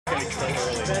so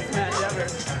early. Best match ever.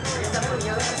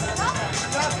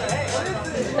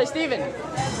 Hey, Steven.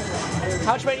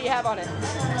 How much weight do you have on it?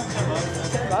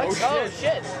 Bucks? Oh,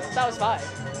 shit. That was 5.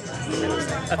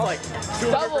 That's like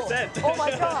 200%. Double. Oh,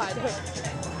 my God.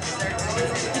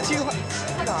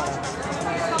 God.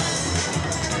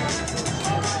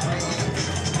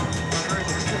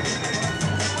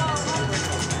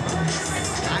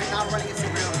 I'm not running a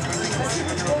Supernova.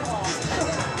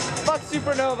 Fuck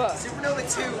Supernova. Supernova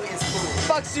 2 is cool.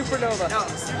 Fuck Supernova. No,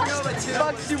 Supernova 2.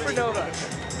 Fuck Supernova.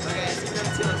 Okay,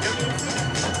 Supernova 2, let's go.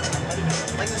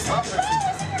 Like the swap version.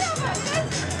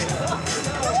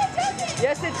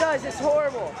 Yes, it does. It's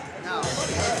horrible. No, it's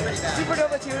pretty bad.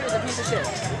 Supernova 2 is a piece of shit.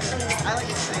 I like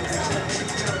it.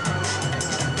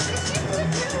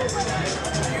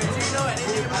 Do you know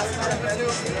anything about Supernova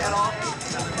 2 at all?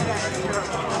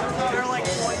 They're like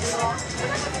points off.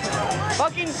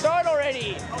 Fucking start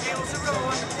already. Okay, well, Supernova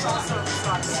 1 also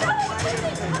sucks.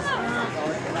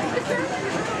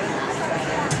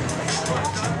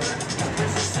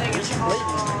 There's this thing, it's called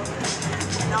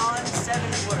non-7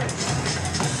 words.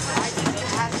 I think it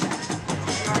has that.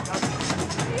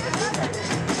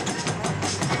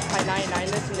 I 99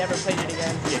 this and never played it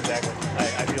again. Yeah, exactly.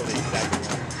 I feel the exact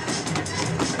same.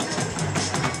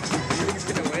 Who do you think is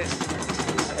going to win?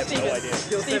 I have no idea.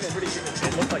 Steven.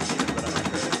 It looks like Steven, but I'm not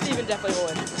sure. Steven definitely will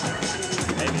win.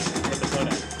 Maybe. Put the phone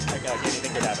in. Like,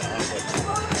 anything could happen, honestly.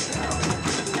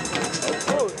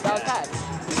 Oh, that was bad.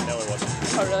 No, it wasn't.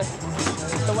 Oh, really?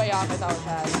 The way off I thought was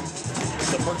bad.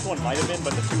 The first one might have been,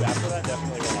 but the 2 after that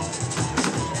definitely went on.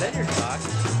 Is that your cock?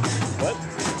 What?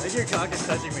 I think your cock is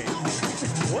touching me.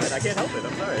 What? I can't help it.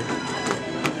 I'm sorry.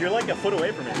 You're like a foot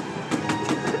away from me.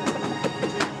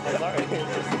 I'm sorry.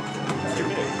 It's too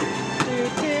big.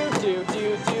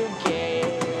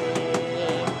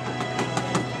 Game.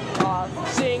 Off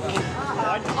sync.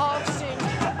 Off sync.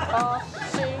 Off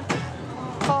sync.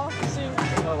 Off sync.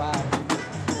 Oh, wow.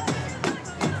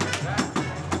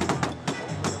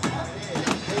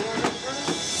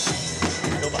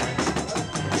 Still behind.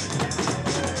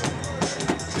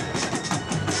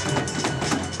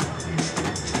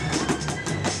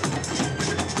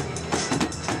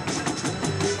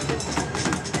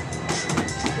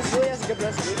 This really has a good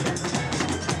resolution.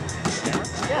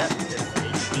 Yeah.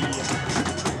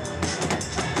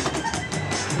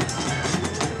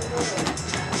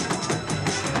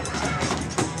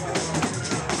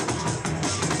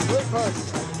 Really close.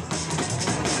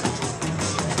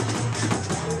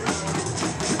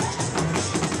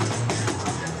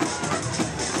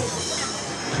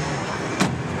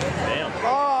 Damn.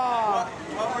 Oh!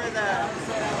 What were the...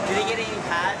 Did he get any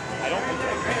pad? I don't think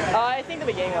so. I think the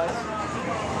beginning was.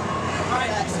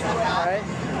 Alright.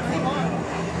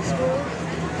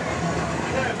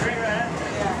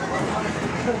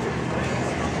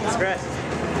 Scratch.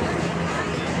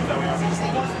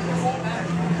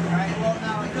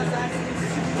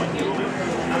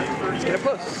 Let's get a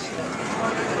push.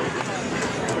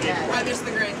 I missed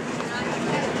the grade.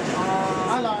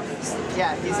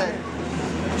 Yeah, he said...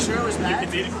 You sure it was You bad?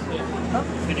 conceding? Huh?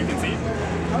 Did you concede?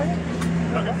 Oh,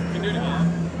 yeah. Okay. You can do it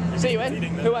again. So you win?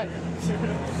 Conceding, then. Who won?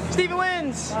 Steven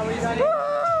wins! Woo!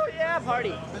 Yeah,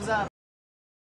 party. Who's up?